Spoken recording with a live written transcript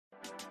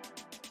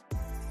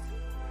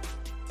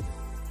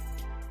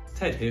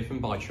Ted here from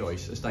By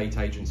Choice Estate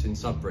Agents in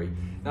Sudbury.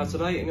 Now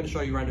today I'm going to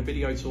show you around a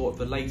video tour of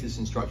the latest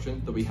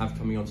construction that we have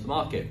coming onto the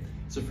market.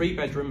 It's a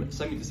 3-bedroom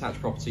semi-detached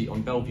property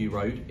on Bellevue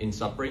Road in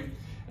Sudbury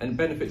and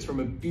benefits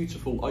from a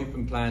beautiful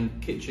open plan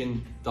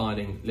kitchen,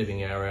 dining,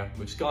 living area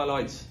with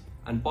skylights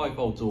and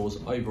bifold doors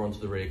over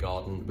onto the rear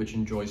garden, which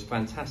enjoys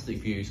fantastic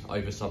views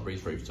over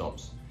Sudbury's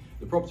rooftops.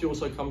 The property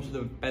also comes with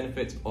the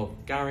benefit of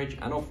garage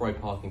and off-road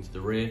parking to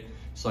the rear,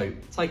 so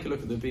take a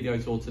look at the video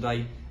tour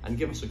today and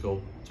give us a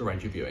call to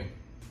arrange your viewing.